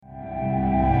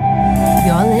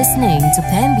listening to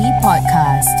Plan B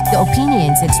Podcast. The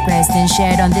opinions expressed and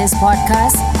shared on this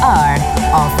podcast are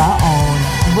of our own.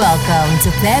 Welcome to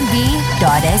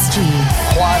PlanB.sg.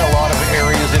 Quite a lot of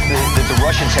areas that the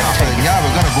Russians have taken. Yeah,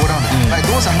 we're going to go down. Like,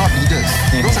 those are not leaders.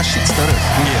 Those are shit stirrers.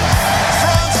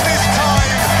 France this time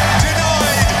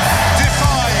denied,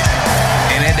 defied.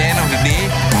 And at the end of the day,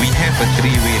 we have a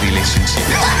three-way relationship.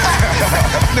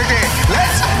 Okay,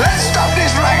 let's stop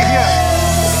this right here.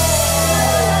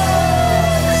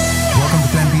 Welcome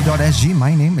to PlanB.sg.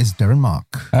 My name is Darren Mark.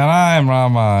 And I'm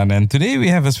Rahman. And today we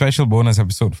have a special bonus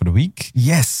episode for the week.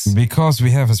 Yes. Because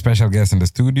we have a special guest in the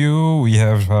studio. We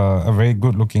have a very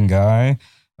good-looking guy,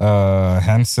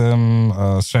 handsome,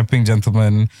 strapping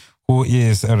gentleman who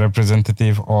is a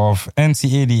representative of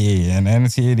NCADA. And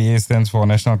NCADA stands for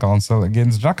National Council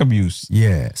Against Drug Abuse.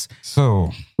 Yes.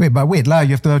 So, Wait, you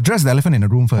have to address the elephant in the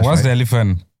room first. what's right? the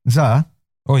elephant? Zah.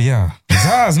 Oh, yeah.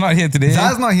 Zah's not here today.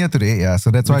 Zah's not here today, yeah. So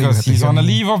that's why you because have to he's hear on a me.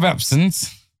 leave of absence.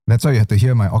 That's why you have to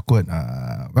hear my awkward,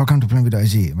 welcome to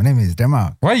PlanB.sg. My name is Darren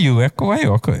Mark. Why you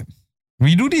awkward?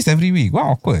 We do this every week. Why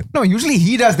awkward? No, usually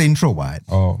he does the intro, what?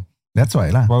 Oh. That's why,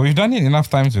 lah. Well, we've done it enough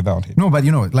times without him. No, but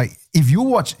you know, like if you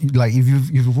watch, like if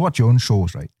you watch your own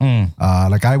shows, right?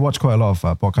 Like I watch quite a lot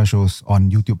of podcast shows on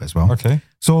YouTube as well. Okay.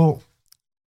 So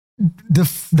the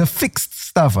fixed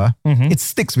stuff, it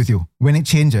sticks with you. When it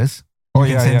changes, Oh,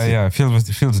 you can sense it. yeah.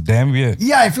 It feels damn weird.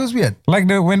 Yeah, it feels weird. Like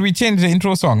when we changed the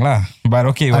intro song lah. But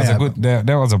okay, it was yeah, a good,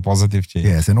 that was a positive change.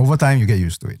 Yes, and over time you get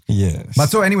used to it. Yes. But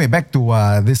so anyway, back to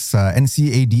this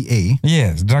NCADA.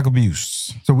 Yes, drug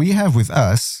abuse. So we have with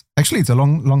us, actually it's a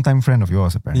long time friend of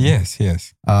yours apparently. Yes.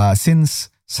 Since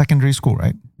secondary school,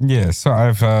 right? Yes. So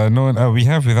I've known, we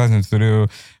have with us in the studio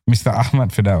Mr. Ahmad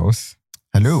Firdaus.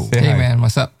 Hello. Say Hey hi. man,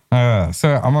 what's up?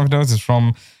 So Ahmad Firdaus is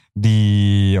from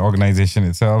the organization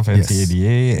itself, Yes.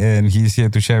 NCADA, and he's here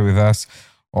to share with us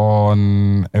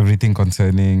on everything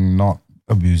concerning not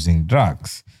abusing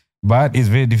drugs. But it's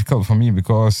very difficult for me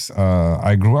because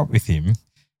I grew up with him.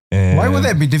 And Why would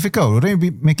that be difficult? Wouldn't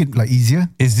it make it like easier?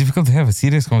 It's difficult to have a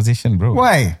serious conversation, bro.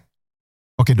 Why?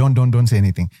 Okay, don't say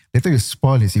anything. Later you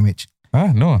spoil his image.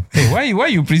 No. Hey, why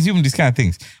you presume these kind of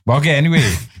things? But okay,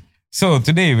 anyway. So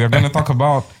today we're going to talk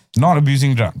about not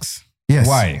abusing drugs. Yes.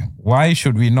 Why? Why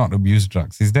should we not abuse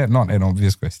drugs? Is that not an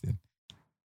obvious question?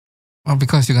 Well,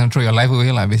 because you're gonna throw your life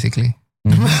away, like basically.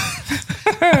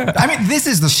 I mean, this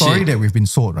is the story Shit. that we've been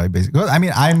sold, right? Basically, 'cause, I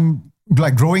mean, I'm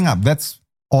like growing up. That's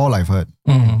all I've heard.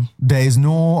 There is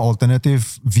no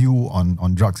alternative view on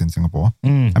drugs in Singapore.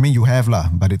 I mean, you have lah,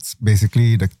 but it's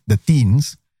basically the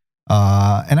teens,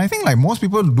 and I think like most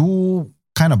people do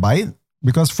kind of buy it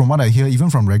because from what I hear, even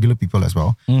from regular people as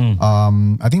well,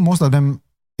 I think most of them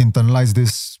internalize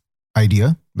this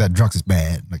idea that drugs is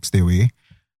bad, like stay away.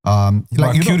 But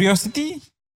Like you know, curiosity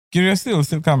will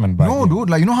still come and bite no, you. dude,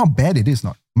 like you know how bad it is,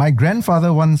 not? My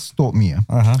grandfather once told me,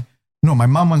 Uh-huh. no, my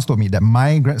mom once told me that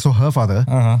so her father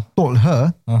Uh-huh. told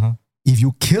her, Uh-huh. if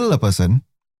you kill a person,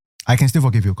 I can still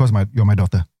forgive you because you're my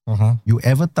daughter. Uh-huh. You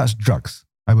ever touch drugs,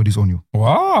 I will disown you.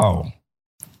 Wow.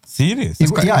 Serious? It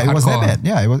quite was that hardcore. bad.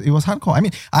 Yeah, it was hardcore. I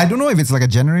mean, I don't know if it's like a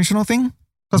generational thing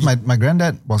because my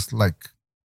granddad was like,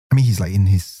 I mean, he's like in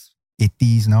his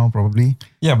 80s now probably.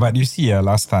 Yeah, but you see,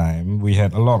 last time we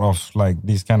had a lot of like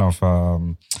this kind of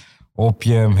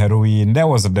opium, heroin. That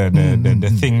was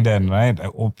the thing then, right?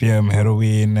 Opium,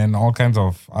 heroin, and all kinds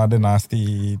of other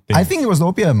nasty things. I think it was the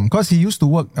opium because he used to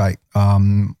work like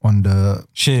on the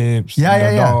ships,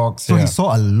 yeah. the docks. So he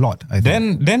saw a lot. I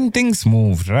think. Then things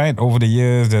moved, right? Over the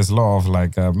years, there's a lot of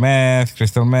like meth,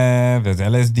 crystal meth, there's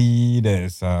LSD,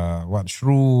 there's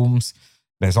shrooms,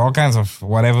 there's all kinds of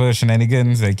whatever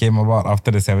shenanigans that came about after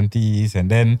the 70s. And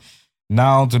then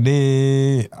now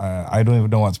today, I don't even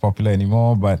know what's popular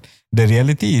anymore, but the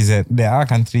reality is that there are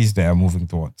countries that are moving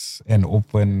towards an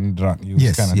open drug use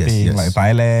Yes, kind of yes, thing. yes. Like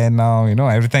Thailand now,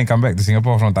 every time you come back to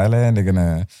Singapore from Thailand, they're going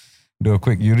to do a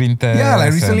quick urine test. Yeah,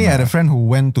 like recently I had a friend who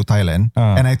went to Thailand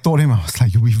and I told him, I was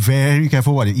like, you be very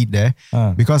careful what you eat there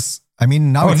because I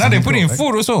mean now Oh, it's now they illegal, put it in right?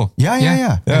 food also.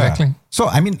 Yeah. Exactly. So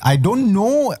I mean, I don't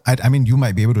know. I mean, you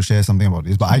might be able to share something about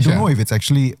this, but I don't Sure. know if it's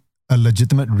actually a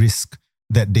legitimate risk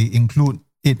that they include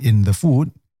it in the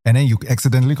food and then you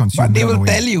accidentally consume. But they it on the will way.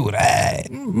 tell you, right?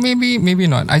 Maybe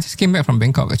not. I just came back from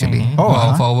Bangkok actually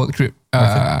Oh, for a work trip.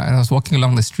 And I was walking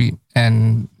along the street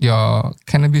and your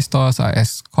cannabis stores are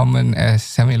as common as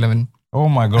 7-Eleven. Oh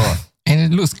my God. And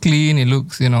it looks clean. It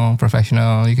looks,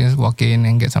 professional. You can just walk in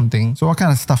and get something. So what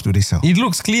kind of stuff do they sell? It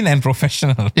looks clean and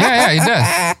professional. Yeah, it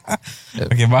does.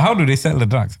 Okay, but how do they sell the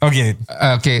drugs? Okay.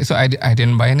 Okay, so I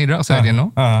didn't buy any drugs, so I didn't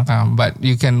know. But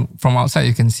you can, from outside,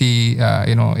 you can see,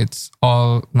 it's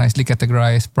all nicely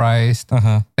categorized, priced.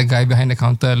 The guy behind the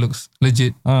counter looks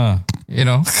legit.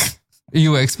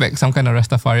 You would expect some kind of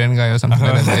Rastafarian guy or something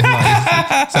like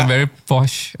that. It's a very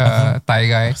posh Thai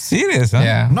guy. Serious, huh?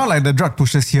 Yeah. Not like the drug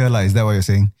pushers here, is that what you're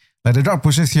saying? Like the drug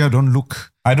pushers here don't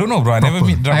look. I don't know, bro. I never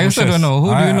meet drug I also pushers. don't know.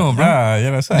 Who do you know, bro? Yeah,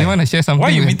 that's right. Do you want to share something? Why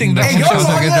are you with meeting the drug people pushers?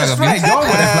 who get drug abuse? Right. Y'all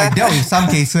would have dealt with some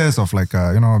cases of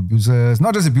abusers,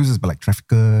 not just abusers, but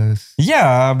traffickers.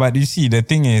 Yeah, but you see, the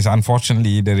thing is,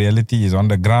 unfortunately, the reality is on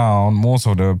the ground. Most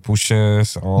of the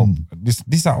pushers or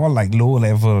these are all low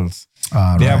levels.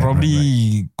 They are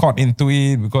probably caught into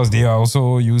it because they are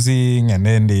also using, and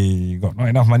then they got not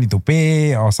enough money to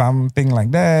pay or something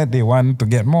like that. They want to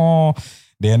get more.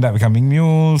 They end up becoming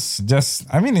mules.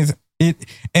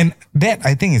 And that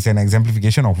I think is an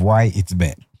exemplification of why it's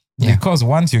bad. Yeah. Because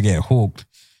once you get hooked,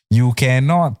 you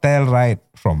cannot tell right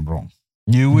from wrong.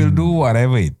 You will do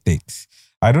whatever it takes.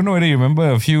 I don't know whether you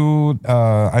remember a few,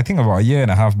 I think about a year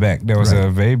and a half back, there was a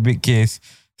very big case.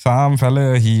 Some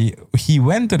fella, he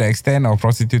went to the extent of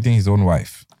prostituting his own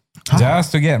wife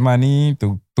just to get money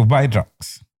to buy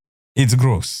drugs. It's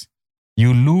gross.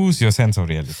 You lose your sense of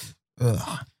reality.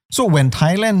 So when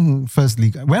Thailand first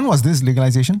when was this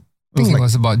legalization? I think it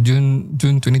was about June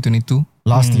 2022.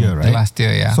 Last year, right? Last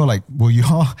year, yeah. So were you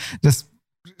all just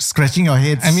scratching your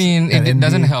heads? I mean, it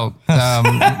doesn't help.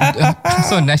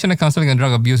 So National Council Against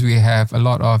Drug Abuse, we have a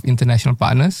lot of international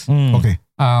partners. Okay.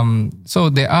 So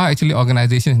there are actually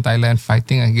organizations in Thailand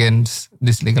fighting against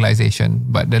this legalization,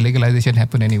 but the legalization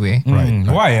happened anyway. Right.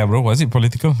 Why, bro? Was it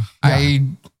political?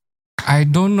 I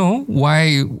don't know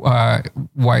why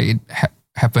it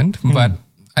happened, but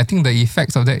I think the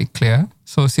effects of that is clear.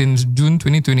 So since June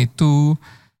 2022,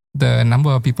 the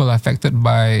number of people affected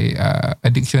by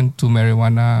addiction to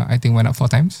marijuana, I think, went up 4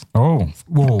 times. Oh.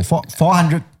 Whoa,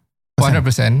 400%.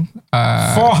 400%.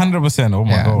 400%. Oh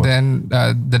my God. Then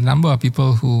the number of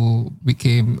people who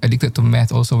became addicted to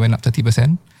meth also went up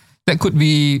 30%. That could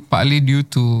be partly due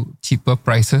to cheaper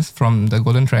prices from the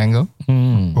Golden Triangle,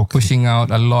 pushing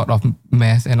out a lot of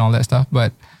meth and all that stuff.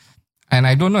 And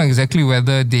I don't know exactly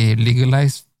whether they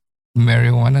legalized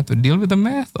marijuana to deal with the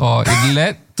meth or it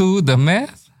led to the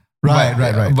meth.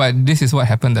 Right. But this is what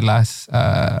happened the last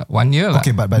 1 year.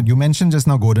 Okay, but you mentioned just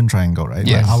now Golden Triangle, right?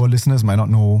 Yes. Our listeners might not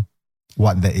know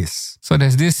what that is. So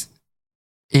there's this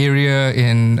area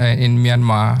in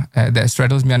Myanmar that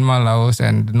straddles Myanmar, Laos,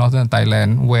 and northern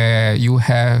Thailand, where you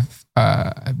have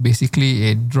basically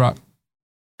a drug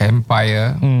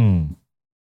empire.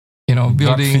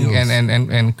 Building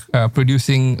and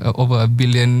producing over 1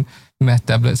 billion meth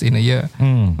tablets in a year.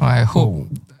 I hope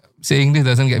saying this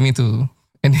doesn't get me to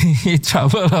any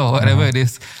trouble or whatever it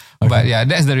is. Okay. But yeah,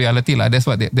 that's the reality. That's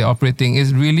what they're operating.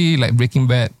 It's really like Breaking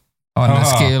Bad on a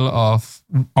scale of...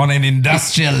 On an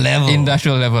industrial level.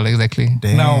 Industrial level, exactly.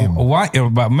 Damn. Now, why?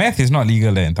 But meth is not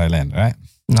legal there in Thailand, right?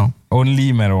 No.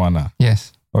 Only marijuana.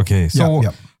 Yes. Okay, so...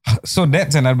 Yep. So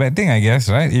that's another bad thing, I guess,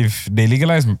 right? If they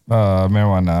legalize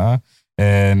marijuana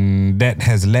and that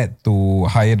has led to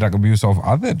higher drug abuse of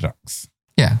other drugs.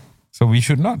 Yeah. So we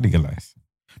should not legalize.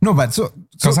 No, but so...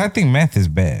 Because I think meth is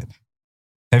bad.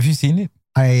 Have you seen it?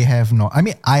 I have not. I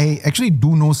mean, I actually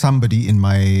do know somebody in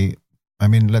my,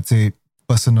 let's say,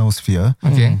 personal sphere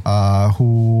Okay.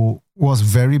 Who was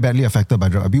very badly affected by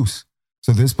drug abuse.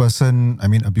 So this person,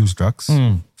 abused drugs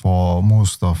for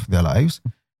most of their lives.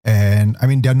 And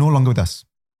they're no longer with us.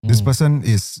 This person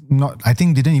is not, I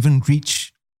think didn't even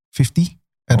reach 50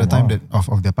 at the time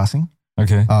of their passing.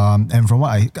 Okay. And from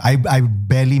what I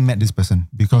barely met this person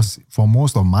because for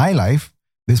most of my life,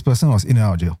 this person was in and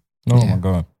out of jail. Oh my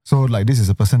God. So this is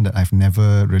a person that I've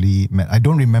never really met. I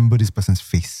don't remember this person's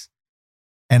face.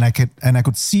 And I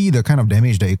could see the kind of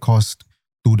damage that it caused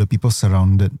to the people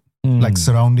surrounding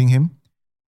him,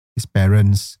 his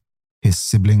parents, his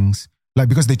siblings.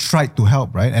 Because they tried to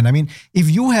help, right? And if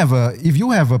you have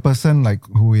a person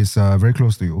who is very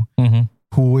close to you,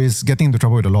 who is getting into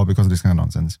trouble with the law because of this kind of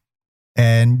nonsense,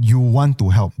 and you want to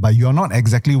help, but you're not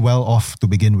exactly well off to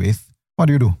begin with, what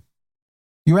do?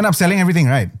 You end up selling everything,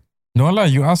 right? No lah,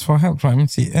 you asked for help from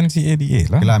NCADA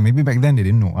lah. Okay, maybe back then they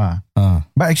didn't know.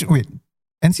 But actually, wait,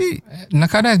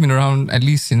 NACADA has been around at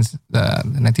least since the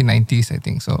 1990s, I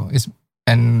think. So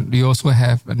and we also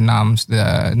have NAMS,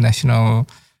 the National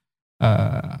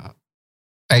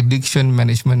Addiction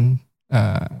Management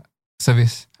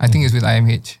Service. I think it's with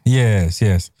IMH. Yes.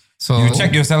 So You check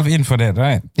yourself in for that,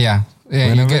 right? Yeah,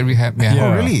 you Whenever- get rehab. Yeah.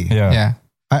 Oh, really? Yeah. Yeah.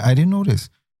 I didn't know this.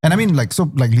 And I mean, like, so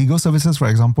like legal services, for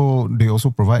example, they also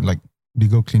provide like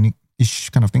legal clinic-ish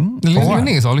kind of thing. The legal what?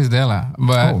 clinic is always there, lah.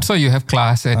 But Oh. so you have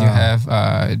class and you have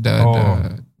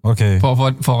the Okay.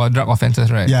 for drug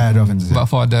offences, right? Yeah, the offences. But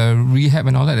for the rehab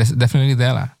and all that, it's definitely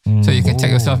there, lah. So you can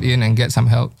check yourself in and get some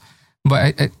help.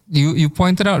 But you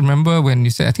pointed out, remember when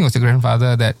you said, I think it was your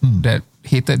grandfather that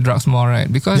hated drugs more, right?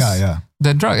 Because Yeah.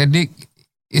 the drug addict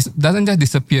doesn't just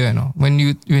disappear, you know. When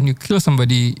you kill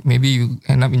somebody, maybe you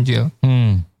end up in jail.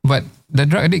 But the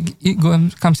drug addict,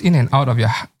 comes in and out of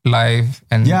your life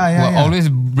and will always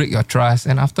break your trust.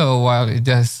 And after a while, it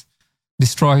just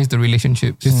destroys the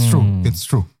relationships. It's true. It's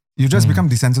true. You just become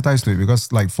desensitized to it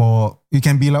because like you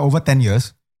can be like over 10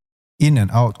 years in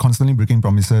and out, constantly breaking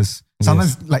promises,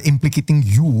 sometimes like implicating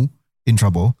you in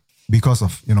trouble because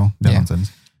of, that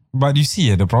nonsense. But you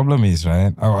see, the problem is,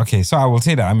 right? Okay, so I will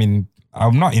say that, I mean,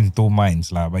 I'm not in two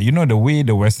minds, lah. But the way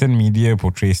the Western media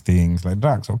portrays things, like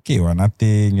drugs, okay, well,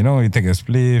 nothing. You take a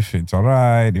spliff, it's all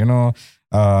right.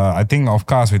 I think, of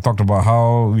course, we talked about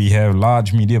how we have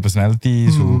large media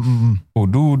personalities who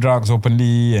do drugs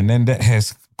openly, and then that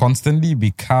has constantly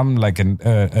become like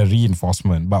a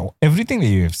reinforcement. But everything that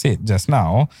you have said just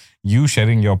now, you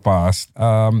sharing your past,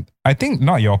 I think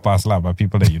not your past lah, but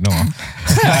people that you know.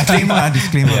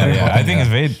 Disclaimer. Yeah, I think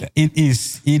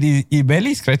it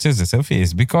barely scratches the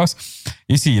surface because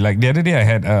you see, like the other day I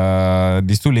had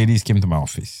these two ladies came to my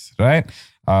office, right?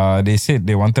 They said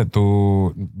they wanted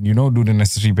to, do the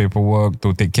necessary paperwork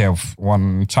to take care of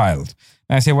one child.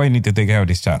 And I said, why you need to take care of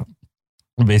this child?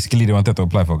 Basically, they wanted to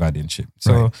apply for guardianship.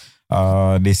 So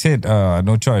they said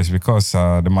no choice because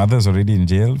the mother's already in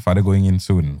jail, father going in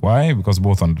soon. Why? Because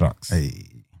both on drugs. Hey.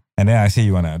 And then I say,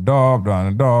 you want to adopt, don't want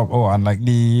to adopt. Oh,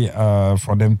 unlikely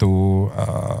for them to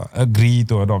agree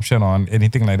to adoption or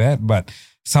anything like that. But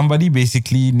somebody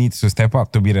basically needs to step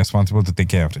up to be responsible to take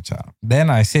care of the child. Then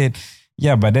I said,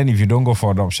 yeah, but then if you don't go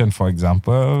for adoption, for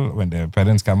example, when the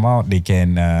parents come out, they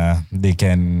can ask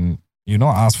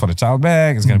for the child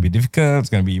back. It's going to be difficult. It's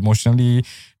going to be emotionally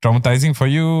traumatizing for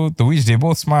you. To which they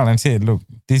both smile and say, look,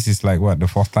 this is like the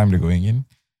fourth time they're going in.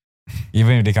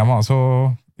 Even if they come out,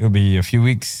 so it'll be a few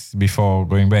weeks before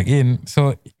going back in.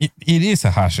 So it is a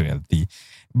harsh reality.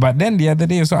 But then the other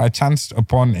day also, I chanced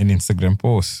upon an Instagram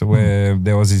post where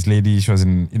there was this lady, she was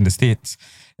in the States,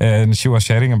 and she was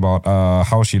sharing about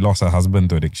how she lost her husband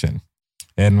to addiction.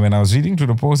 And when I was reading through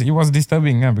the post, it was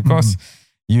disturbing because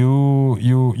you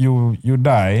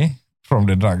die from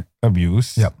the drug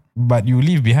abuse, but you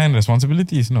leave behind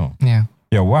responsibilities, no? Yeah.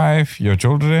 Your wife, your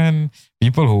children,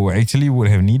 people who actually would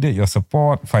have needed your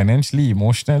support financially,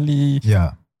 emotionally,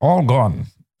 all gone.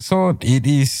 So it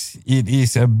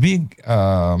is a big,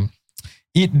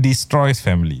 it destroys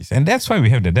families. And that's why we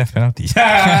have the death penalty.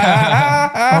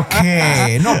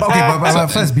 Okay. But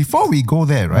first, before we go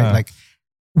there, right? Like,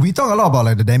 we talk a lot about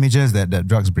like the damages that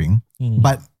drugs bring.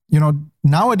 But,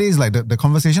 nowadays, like the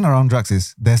conversation around drugs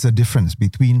is there's a difference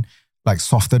between like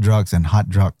softer drugs and hard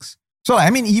drugs. So,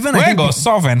 I mean, even Where I think got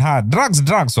soft and hard? Drugs,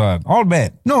 what? All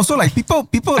bad. No, so like people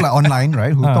like online,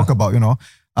 right, who talk about,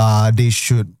 they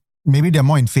should, maybe they're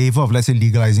more in favor of, let's say,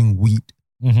 legalizing weed.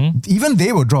 Even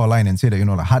they will draw a line and say that,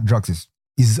 like hard drugs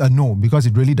is a no because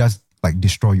it really does like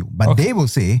destroy you. But they will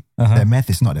say that meth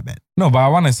is not that bad. No, but I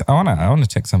want to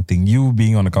check something. You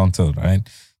being on the council, right?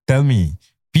 Tell me,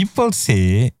 people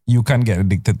say you can't get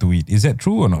addicted to weed. Is that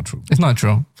true or not true? It's not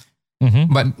true.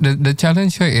 But the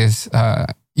challenge here is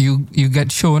you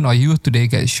get shown, or you today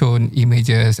get shown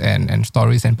images and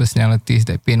stories and personalities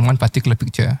that paint one particular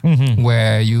picture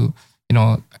where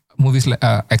movies like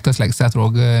actors like Seth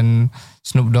Rogen,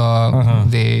 Snoop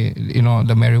Dogg, they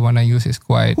the marijuana use is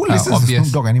quite Who listens obvious. to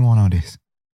Snoop Dogg anymore nowadays?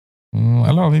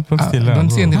 A lot of people still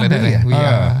don't say anything like really?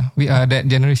 that. We are that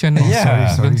generation.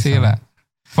 Yeah. Don't say lah.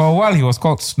 For a while, he was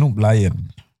called Snoop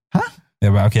Lion. Huh? Yeah,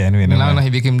 but okay, anyway. Now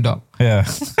he became Dog. Yeah.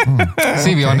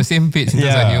 See, we're on the same page in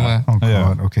terms of humor. Oh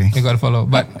God, okay. You got to follow.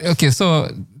 But okay, so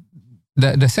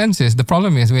the sense is, the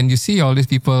problem is when you see all these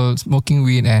people smoking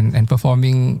weed and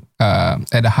performing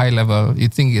at a high level, you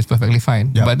think it's perfectly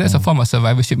fine. Yeah. But that's a form of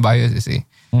survivorship bias, you see.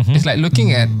 It's like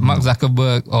looking at Mark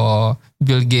Zuckerberg or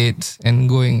Bill Gates and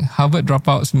going, Harvard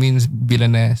dropouts means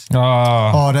billionaires.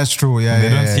 Oh, that's true. Yeah, They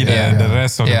don't see the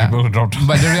rest of the people who dropped.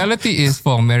 But the reality is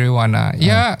for marijuana,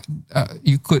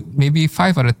 you could maybe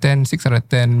 5 out of 10, 6 out of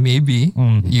 10, maybe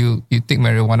you take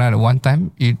marijuana at one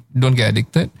time, you don't get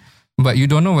addicted. But you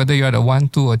don't know whether you're the 1,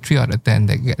 2, or 3 out of 10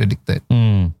 that get addicted.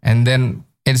 And then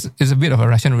it's a bit of a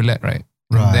Russian roulette, right?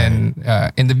 Right. And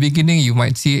then in the beginning, you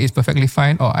might see it's perfectly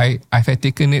fine, or I've had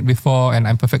taken it before and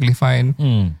I'm perfectly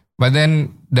fine. But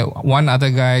then the one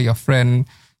other guy, your friend,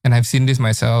 and I've seen this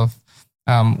myself,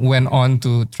 went on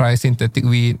to try synthetic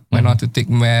weed, went on to take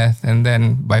meth, and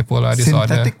then bipolar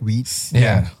disorder. Synthetic weed.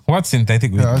 Yeah. What's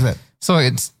synthetic weed? Yeah, what's that? So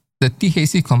it's the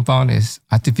THC compound is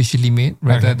artificially made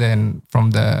rather than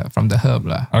from the herb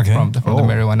lah. Okay. From the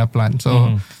marijuana plant.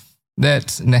 So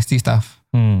that's nasty stuff.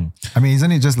 I mean,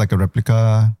 isn't it just like a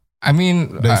replica? I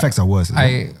mean, The effects are worse.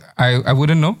 I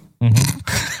wouldn't know.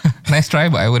 Nice try,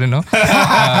 but I wouldn't know.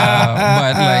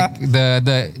 But like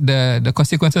the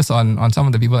consequences on some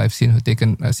of the people I've seen who've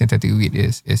taken synthetic weed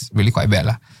is really quite bad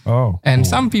lah. Oh. And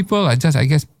some people are just, I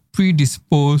guess,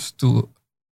 predisposed to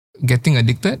getting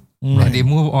addicted. And they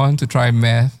move on to try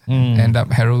meth, end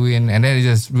up heroin, and then it's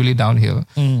just really downhill.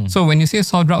 So when you say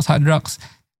soft drugs, hard drugs,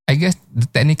 I guess the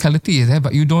technicality is there,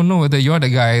 but you don't know whether you're the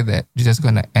guy that is just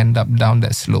going to end up down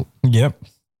that slope. Yep.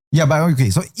 Yeah, but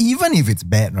okay, so even if it's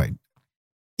bad, right?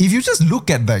 If you just look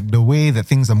at the way that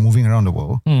things are moving around the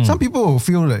world, some people will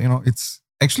feel that, it's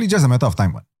actually just a matter of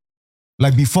time.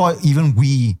 Like before even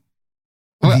we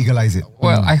legalize it.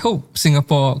 Well, I hope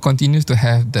Singapore continues to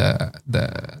have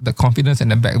the confidence and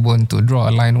the backbone to draw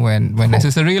a line when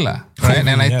necessary lah, right?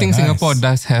 And I think Singapore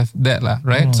does have that lah,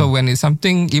 right? So when it's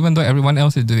something, even though everyone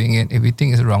else is doing it, if we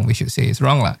think it's wrong, we should say it's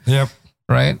wrong lah. Yep.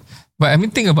 Right? But I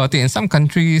mean, think about it. In some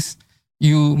countries,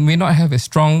 you may not have a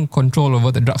strong control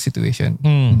over the drug situation,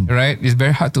 right? It's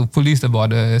very hard to police the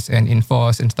borders and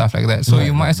enforce and stuff like that. So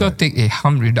you might as well take a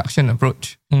harm reduction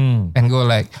approach and go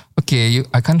like, okay,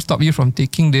 I can't stop you from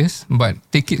taking this, but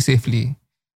take it safely.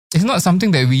 It's not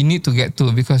something that we need to get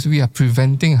to because we are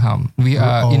preventing harm. We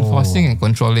are enforcing and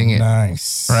controlling it.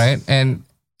 Nice. Right? And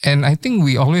I think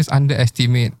we always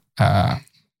underestimate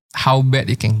how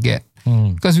bad it can get.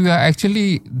 Because we are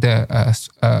actually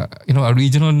a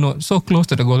regional node so close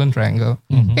to the Golden Triangle.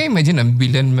 Can you imagine a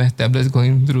billion meth tablets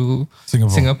going through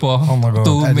Singapore Oh my God.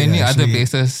 to many other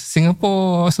places?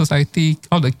 Singapore society,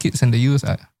 all the kids and the youth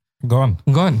are Gone.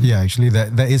 Yeah, actually,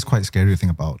 that is quite scary to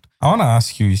think about. I want to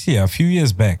ask you, see, a few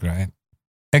years back, right?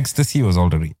 Ecstasy was all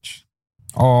the rage.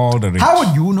 All the rage. How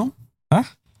would you know? Huh?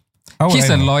 How would He's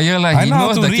I a know? lawyer lah. I He know how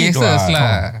knows to the read, cases what?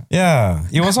 lah. Yeah,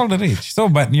 it was all the rage. So,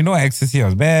 but ecstasy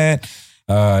was bad.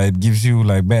 It gives you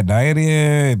like bad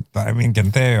diarrhea. I mean,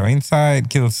 can tear your inside,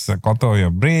 kills a quarter of your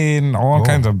brain, all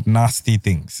kinds of nasty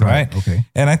things, right? Okay.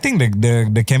 And I think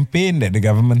the campaign that the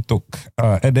government took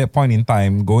at that point in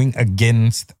time, going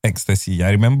against ecstasy.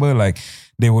 I remember like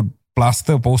they would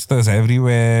plaster posters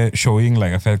everywhere showing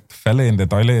like a fella in the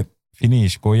toilet,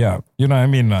 finish, go up. You know what I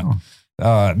mean?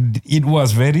 It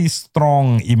was very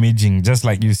strong imaging, just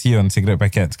like you see on cigarette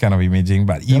packets kind of imaging,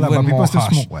 but even but people more still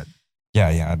harsh. smoke what?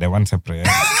 Yeah, that one's separate.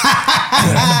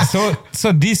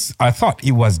 So this, I thought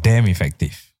it was damn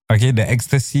effective. Okay, the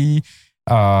ecstasy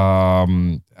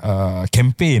campaign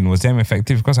was damn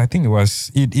effective because I think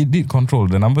it did control.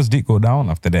 The numbers did go down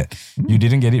after that. You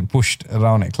didn't get it pushed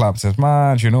around at clubs as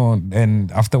much,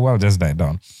 and after a while just died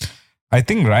down. I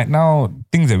think right now,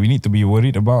 things that we need to be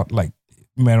worried about, like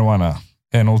marijuana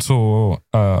and also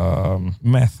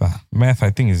meth. Meth,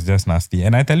 I think, is just nasty.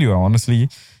 And I tell you, honestly,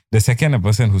 the second a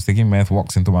person who's taking meth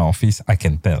walks into my office, I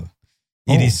can tell.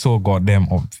 It is so goddamn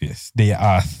obvious. They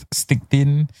are stick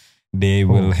thin. They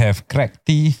will have cracked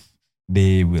teeth.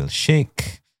 They will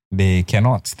shake. They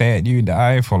cannot stare at you in the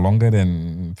eye for longer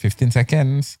than 15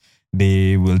 seconds.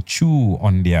 They will chew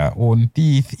on their own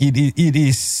teeth. It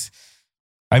is,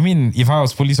 I mean, if I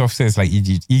was police officer, it's like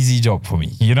easy job for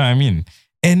me. You know what I mean?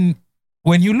 And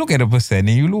when you look at a person and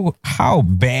you look how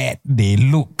bad they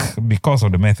look because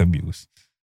of the meth abuse,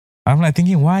 I'm like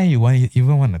thinking, why you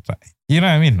even want to try? You know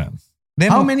what I mean?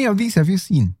 Then How many of these have you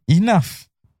seen? Enough.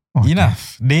 Okay.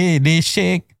 Enough. They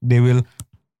shake, they'll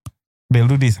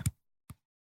do this.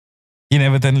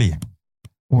 Inadvertently.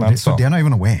 So they're not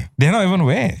even aware. They're not even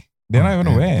aware. They're not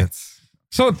even aware.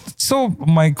 So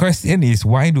my question is,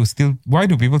 why do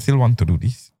people still want to do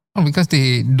this? Oh, because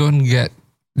they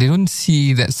don't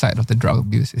see that side of the drug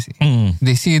abuse, you see.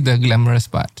 They see the glamorous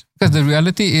part. Because the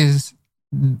reality is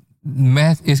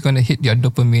meth is going to hit your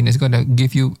dopamine. It's going to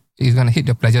hit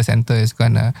your pleasure center. It's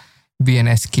going to be an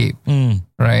escape,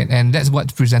 right? And that's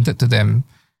what's presented to them.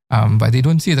 But they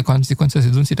don't see the consequences.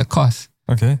 They don't see the cost.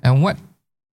 Okay. And what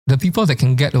the people that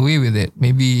can get away with it,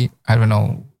 maybe, I don't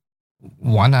know,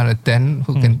 1 out of 10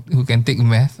 who can take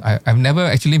meth. I've never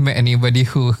actually met anybody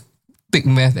who take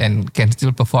meth and can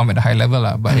still perform at a high level.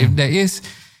 But if there is,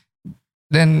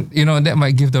 then, that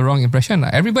might give the wrong impression.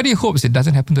 Everybody hopes it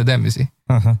doesn't happen to them, you see.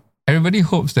 Everybody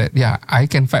hopes that, I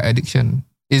can fight addiction.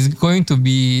 is going to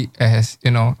be as,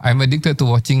 I'm addicted to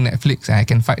watching Netflix and I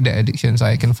can fight that addiction, so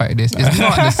I can fight this. It's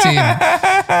not the same.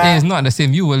 It is not the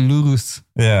same. You will lose.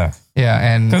 Yeah. Yeah,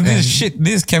 and Because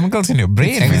these chemicals in your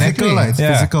brain. Exactly. Physical, like, it's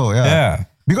Yeah. physical, yeah.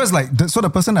 Because like, so the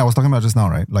person I was talking about just now,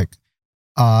 right? Like,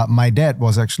 my dad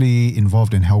was actually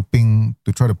involved in helping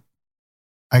to try to,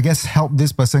 I guess, help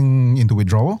this person into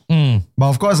withdrawal. But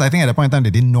of course, I think at that point in time, they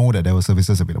didn't know that there were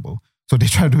services available. So they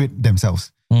tried to do it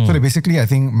themselves. So they basically, I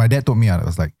think my dad told me, it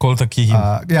was like, Cold turkey him.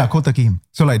 cold turkey him.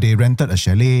 So like they rented a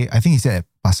chalet, I think he said at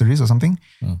Pasir Ris or something.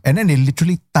 And then they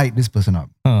literally tied this person up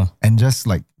and just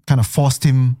like kind of forced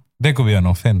him. That could be an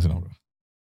offense, bro.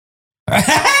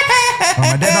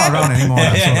 My dad not around anymore.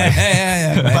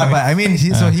 So like, but I mean,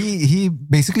 he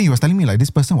basically, he was telling me like this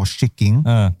person was shaking.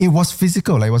 It was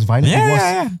physical, like it was violent. It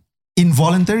was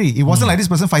involuntary. It wasn't like this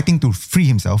person fighting to free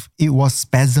himself. It was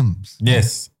spasms.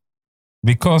 Yes.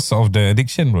 Because of the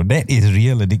addiction, bro. That is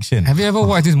real addiction. have you ever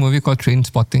watched this movie called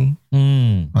Trainspotting?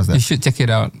 What's You that? should check it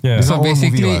out. Yeah. It's an So old movie,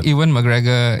 basically, what? Ewan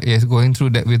McGregor is going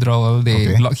through that withdrawal. They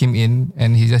Okay. lock him in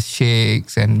and he just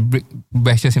shakes and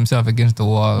bashes himself against the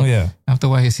wall. Oh, yeah. After a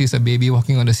while, he sees a baby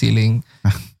walking on the ceiling.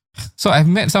 So I've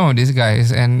met some of these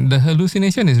guys and the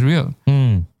hallucination is real.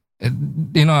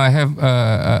 I have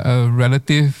a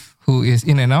relative who is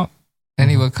in and out and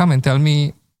he will come and tell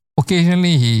me,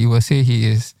 occasionally he will say he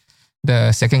is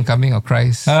the second coming of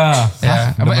Christ. Yeah,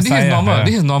 the but this is Messiah, normal. yeah.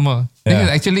 This is normal. This Yeah. is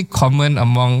actually common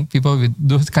among people with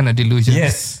those kind of delusions.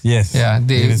 Yes. Yeah, It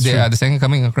they is true. are the second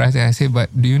coming of Christ. And I say,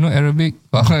 but do you know Arabic?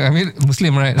 I mean,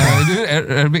 Muslim, right? Do you know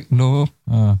Arabic? No.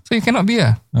 So you cannot be.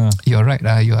 You're right.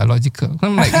 You are logical.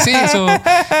 I'm like, see, so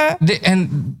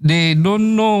they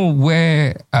don't know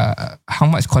where, how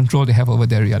much control they have over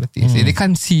their reality. See, they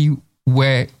can't see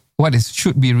what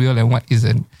should be real and what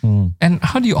isn't. And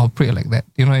how do you operate like that?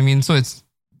 You know what I mean? So it's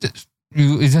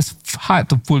just hard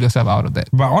to pull yourself out of that.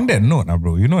 But on that note,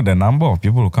 bro, you know the number of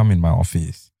people who come in my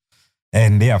office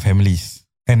and they are families.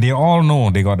 And they all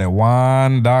know they got that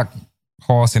one dark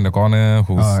horse in the corner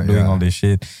who's doing all this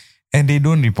shit. And they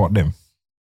don't report them.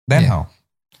 Then how?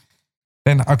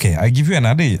 Then, okay, I give you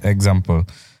another example.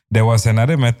 There was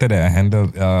another matter that I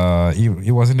handled.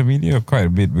 It was in the media quite a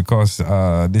bit because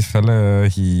this fella,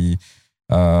 he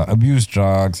abused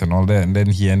drugs and all that. And then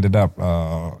he ended up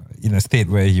in a state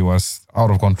where he was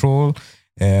out of control.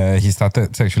 He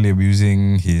started sexually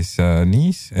abusing his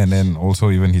niece and then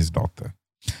also even his daughter.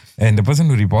 And the person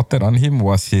who reported on him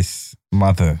was his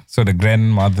mother. So the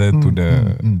grandmother to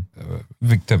the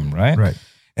victim, right? Right.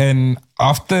 And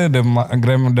after the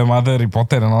mother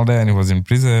reported and all that and he was in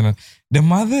prison, the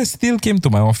mother still came to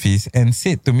my office and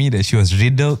said to me that she was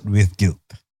riddled with guilt.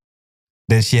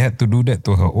 That she had to do that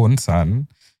to her own son.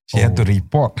 She had to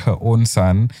report her own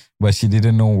son, but she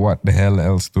didn't know what the hell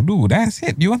else to do. Then I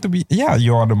said, you want to be,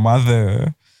 you're the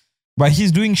mother, but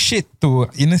he's doing shit to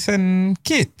innocent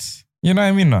kids. You know what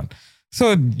I mean? Not?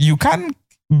 So you can't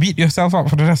beat yourself up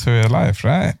for the rest of your life,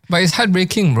 right? But it's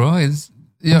heartbreaking, bro.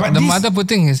 But the this- mother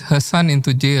putting her son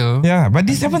into jail. Yeah, but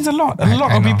this happens a lot. A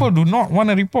lot I of know. people do not want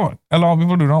to report. A lot of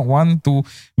people do not want to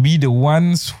be the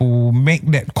ones who make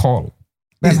that call.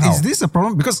 Then how? Is this a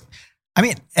problem? Because I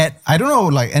mean, I don't know,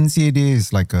 like NCAD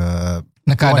is like a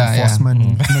Nakada, law enforcement.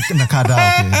 Nakada,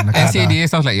 okay. Nakada. NCADA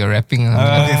sounds like you're rapping.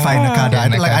 Okay, fine, Nakada. Yeah,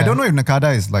 I don't Nakada. know if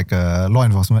Nakada is like a law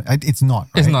enforcement. It's not.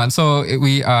 It's right? not. So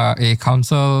we are a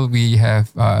council. We have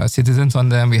citizens on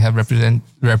them. We have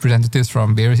representatives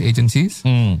from various agencies.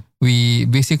 We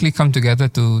basically come together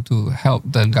to help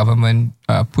the government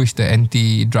push the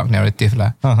anti-drug narrative.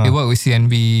 We work with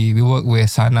CNB. We work with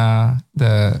SANA.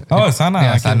 SANA. Yeah, Okay.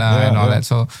 SANA Yeah, and all yeah. that.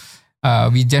 So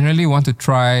we generally want to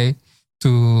try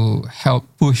to help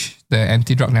push the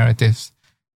anti-drug narratives.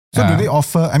 So do they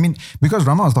offer? I mean, because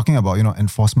Rama was talking about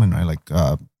enforcement, right? Like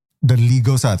the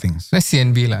legal side of things, That's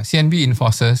CNB lah. CNB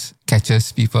enforces,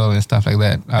 catches people and stuff like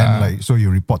that. and like so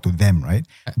you report to them, right?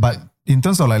 But in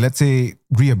terms of like let's say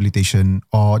rehabilitation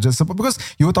or just support, because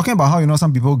you were talking about how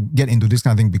some people get into this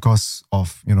kind of thing because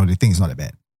of they think it's not that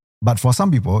bad, but for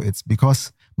some people it's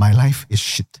because my life is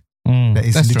shit. There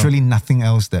is That's true. literally nothing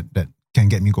else that can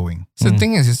get me going. So the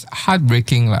thing is, it's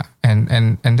heartbreaking lah,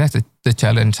 and that's the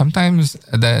challenge. Sometimes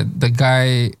the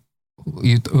guy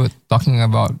you were talking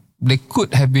about, there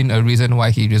could have been a reason why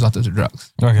he resorted to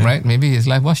drugs, Okay. right? Maybe his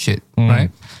life was shit,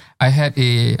 right?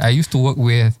 I used to work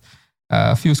with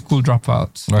a few school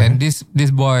dropouts, Okay. and this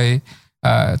boy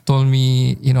told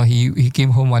me, he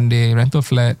came home one day, rental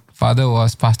flat. Father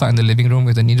was passed out in the living room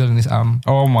with a needle in his arm.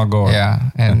 Oh my God.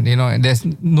 Yeah, and there's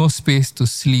no space to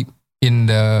sleep in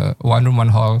the one room, one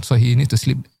hall, so he needs to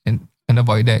sleep in the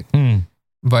void deck.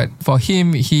 But for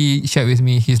him, he shared with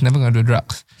me he's never going to do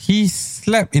drugs. He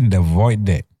slept in the void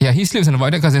deck. Yeah, he sleeps in the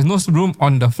void deck because there's no room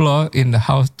on the floor in the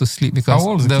house to sleep because How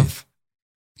old is the kid?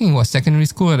 I think it was secondary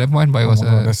school at that point, but it was my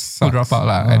God, a that school sucks. dropout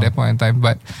at that point in time.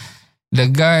 But the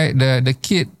guy, the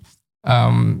kid,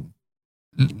 led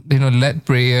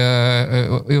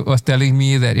prayer. It was telling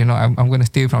me that I'm going to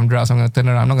stay from drugs. I'm going to turn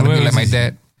around. I'm not going to Where be like was my this?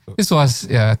 dad. This was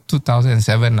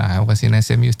 2007. I was in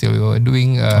SMU still. We were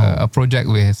doing a project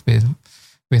with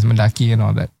Mendaki and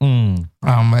all that.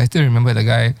 I still remember the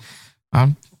guy.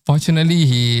 Fortunately,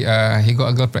 he got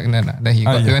a girl pregnant. Then he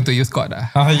went to youth court.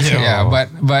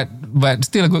 But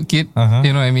still a good kid.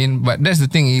 You know what I mean? But that's the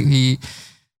thing.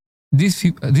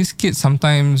 These kids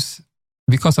sometimes,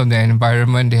 because of their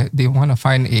environment, they want to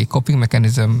find a coping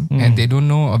mechanism and they don't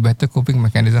know a better coping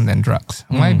mechanism than drugs.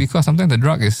 Why? Because sometimes the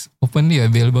drug is openly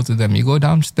available to them. You go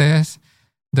downstairs,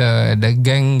 the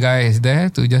gang guy is there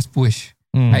to just push.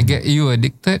 I get you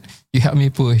addicted, you help me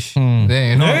push.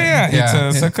 Then It's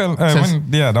a circle.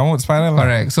 Downward spiral.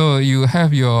 Correct. So you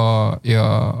have your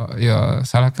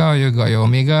Salaka, you got your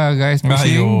Omega guys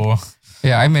pushing.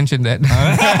 Yeah, I mentioned that.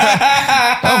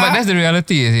 But that's the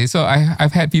reality. You see. So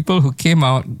I've had people who came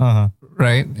out,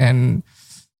 right, and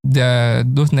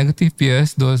those negative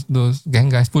peers, those gang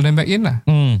guys, pull them back in.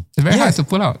 It's very hard to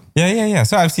pull out. Yeah.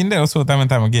 So I've seen that also time and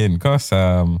time again because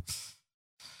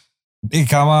they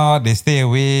come out, they stay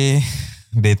away,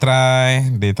 they try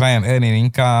and earn an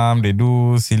income, they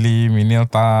do silly menial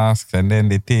tasks, and then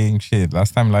they think, shit,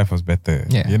 last time life was better.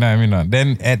 Yeah. You know what I mean?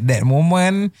 Then at that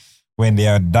moment, when they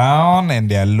are down and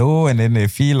they are low and then they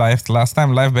feel last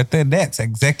time life better, that's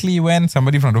exactly when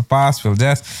somebody from the past will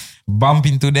just bump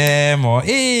into them or,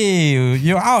 hey,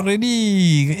 you're out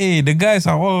already. Hey, the guys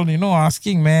are all,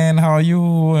 asking, man, how are you?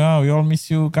 Oh, we all miss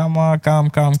you. Come on, come.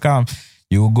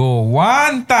 You go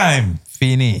one time,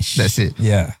 finish. That's it.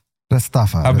 Yeah. That's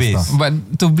tough. Habis. That's tough. But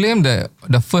to blame the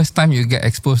first time you get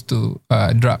exposed to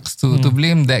drugs, to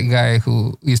blame that guy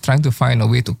who is trying to find a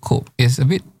way to cope is a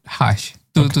bit harsh.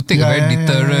 To take a very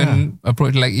deterrent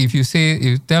approach. Like if you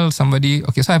tell somebody,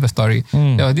 okay, so I have a story.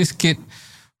 There was this kid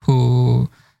who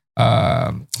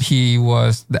it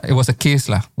was a case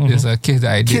lah. There's a case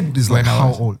that I did. Kid is like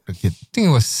how old? The kid? I think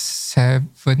it was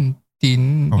 17.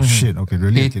 Oh shit! Okay,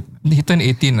 really? He turned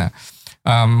 18 lah.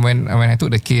 When I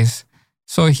took the case.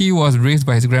 So he was raised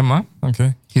by his grandma.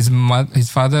 Okay. His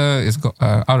father is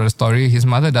out of the story. His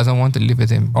mother doesn't want to live with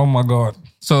him. Oh my God.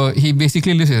 So he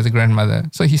basically lives with his grandmother.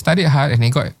 So he studied hard and he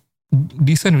got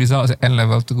decent results at N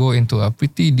level to go into a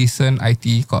pretty decent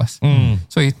IT course.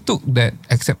 So he took that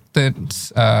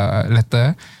acceptance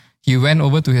letter. He went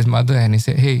over to his mother and he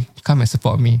said, hey, come and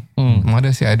support me.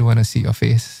 Mother said, I don't want to see your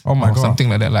face. Oh my or God. Something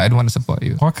like that. Like, I don't want to support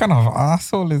you. What kind of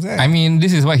asshole is that? I mean,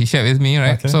 this is what he shared with me,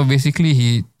 right? Okay. So basically,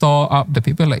 he tore up the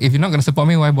paper. Like, if you're not going to support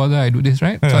me, why bother I do this,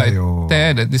 right? So I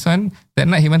tear this one. That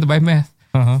night, he went to buy meth.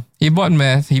 He bought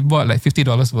meth. He bought like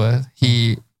 $50 worth.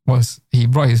 He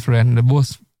brought his friend. They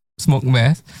both smoked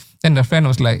meth. Then the friend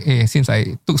was like, hey, since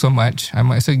I took so much, I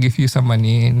might as well give you some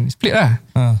money and split lah.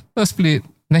 So split.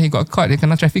 Then he got caught. He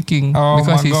kena trafficking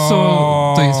because he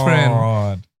sold to his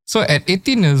friend. So at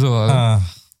 18 years old,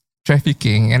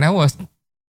 trafficking, and I was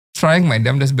trying my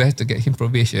damnedest best to get him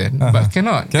probation, but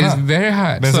cannot. It's very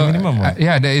hard. There's a minimum.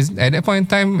 There is. At that point in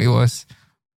time, it was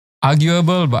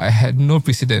arguable, but I had no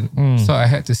precedent. So I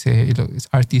had to say, look, it's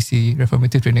RTC,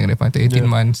 reformative training at that point, 18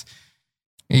 months.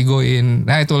 You go in.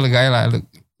 Then I told the guy, like, look,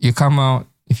 you come out.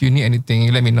 If you need anything,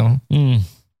 you let me know. I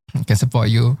can support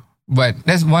you. But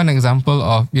that's one example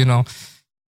of,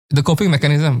 the coping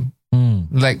mechanism.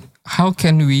 Like, how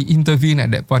can we intervene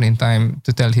at that point in time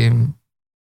to tell him,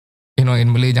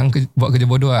 in Malay, jangan buat kerja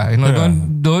bodoh lah.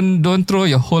 Don't throw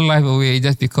your whole life away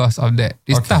just because of that.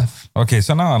 It's tough. Okay,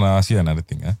 so now I'll ask you another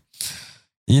thing.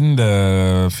 In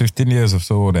the 15 years or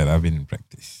so that I've been in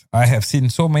practice, I have seen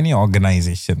so many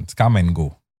organizations come and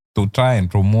go to try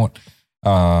and promote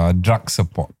drug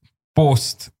support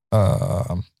post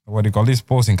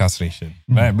post-incarceration,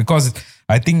 right? Because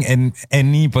I think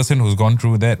any person who's gone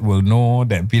through that will know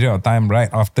that period of time right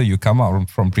after you come out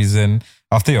from prison,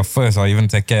 after your first or even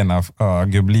second,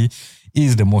 arguably,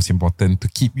 is the most important to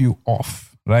keep you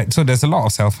off, right? So there's a lot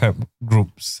of self-help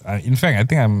groups. In fact, I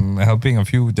think I'm helping a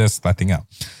few just starting up.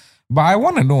 But I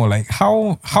want to know, like,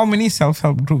 how many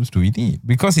self-help groups do we need?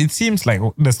 Because it seems like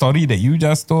the story that you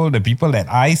just told, the people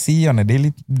that I see on a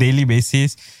daily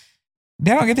basis,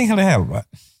 they're not getting help. But.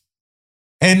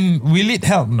 And will it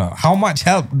help now? How much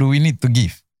help do we need to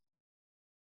give?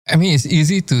 I mean, it's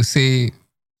easy to say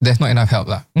there's not enough help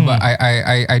lah. But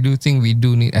I do think we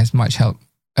do need as much help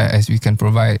as we can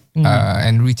provide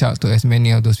and reach out to as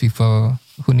many of those people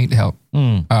who need help.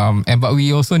 But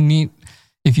we also need,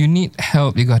 if you need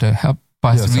help, you gotta help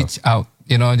us reach out.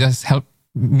 Just help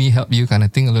me help you kind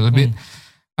of thing a little bit.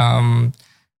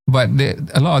 But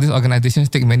a lot of these organizations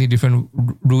take many different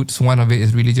routes. One of it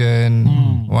is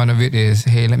religion. One of it is,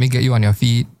 hey, let me get you on your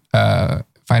feet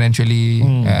financially.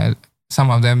 Some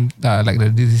of them, like the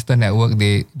Disaster Network,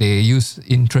 they use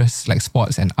interests like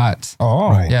sports and arts.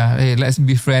 Right. Yeah, hey, let's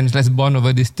be friends. Let's bond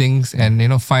over these things and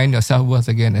find your self-worth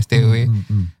again and stay away.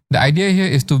 The idea here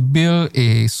is to build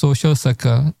a social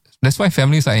circle. That's why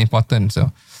families are important.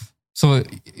 So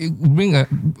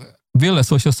build a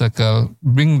social circle,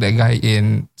 bring the guy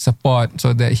in, support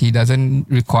so that he doesn't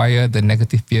require the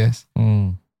negative peers.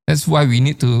 That's why we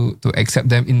need to accept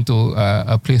them into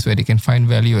a place where they can find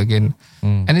value again.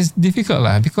 And it's difficult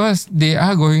because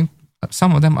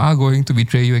some of them are going to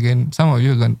betray you again. Some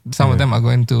of them are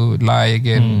going to lie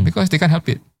again because they can't help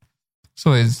it.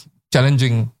 So it's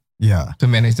challenging to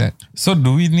manage that. So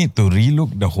do we need to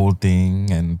relook the whole thing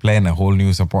and plan a whole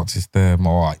new support system,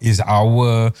 or is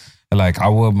our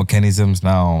mechanisms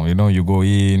now, you go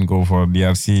for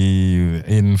DRC,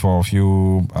 in for a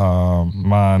few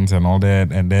months and all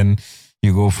that, and then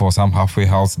you go for some halfway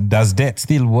house. Does that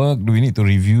still work? Do we need to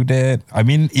review that? I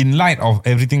mean, in light of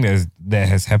everything that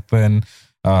has happened,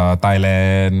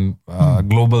 Thailand,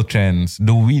 global trends,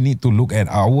 do we need to look at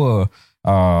our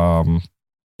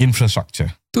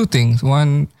infrastructure? Two things.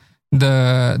 One,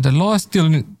 the laws still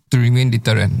need to remain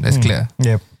deterrent. That's clear.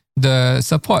 Yep. The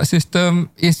support system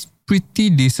is pretty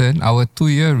decent. Our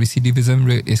 2-year recidivism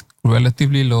rate is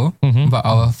relatively low, but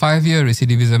our 5-year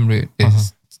recidivism rate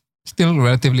is still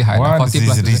relatively high. What is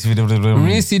recidivism?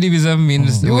 Recidivism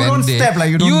means You when don't step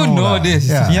like you don't know this.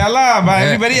 Yeah. But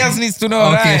everybody else needs to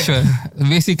know, Okay, right? sure.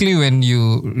 Basically, when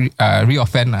you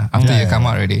reoffend after you come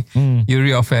out already, you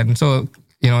reoffend. So,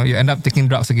 you end up taking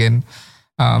drugs again.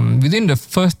 Within the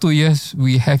first 2 years,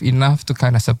 we have enough to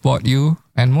kind of support you.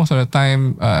 And most of the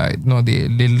time,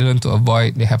 they learn to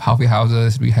avoid, they have halfway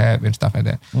houses, rehab and stuff like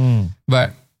that.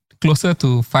 But closer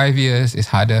to 5 years is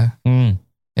harder.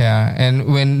 Yeah. And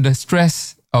when the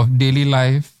stress of daily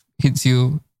life hits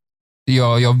you,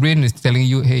 your brain is telling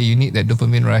you, hey, you need that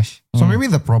dopamine rush. So maybe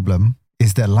the problem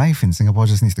is that life in Singapore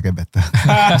just needs to get better.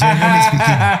 Generally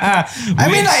speaking. I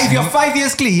mean, if you're 5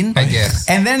 years clean, I guess.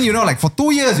 and then, for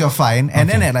 2 years you're fine, and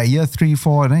then at year 3,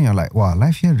 4, then you're like, wow,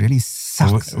 life here really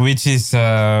sucks. Which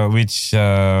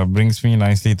brings me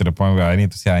nicely to the point where I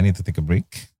need to take a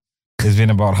break. It's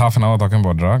been about half an hour talking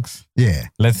about drugs. Yeah.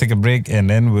 Let's take a break and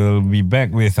then we'll be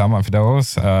back with Ahmad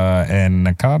Firdaus and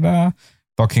Nakada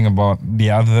talking about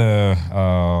the other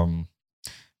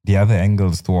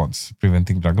angles towards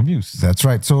preventing drug abuse. That's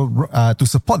right. So to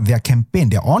support their campaign,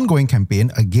 their ongoing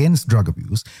campaign against drug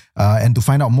abuse, and to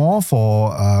find out more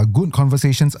for good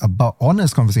conversations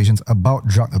honest conversations about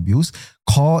drug abuse,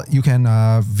 you can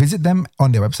visit them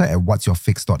on their website at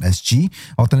whatsyourfix.sg.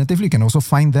 Alternatively, you can also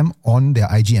find them on their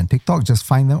IG and TikTok. Just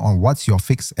find them on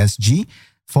whatsyourfix.sg.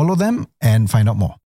 Follow them and find out more.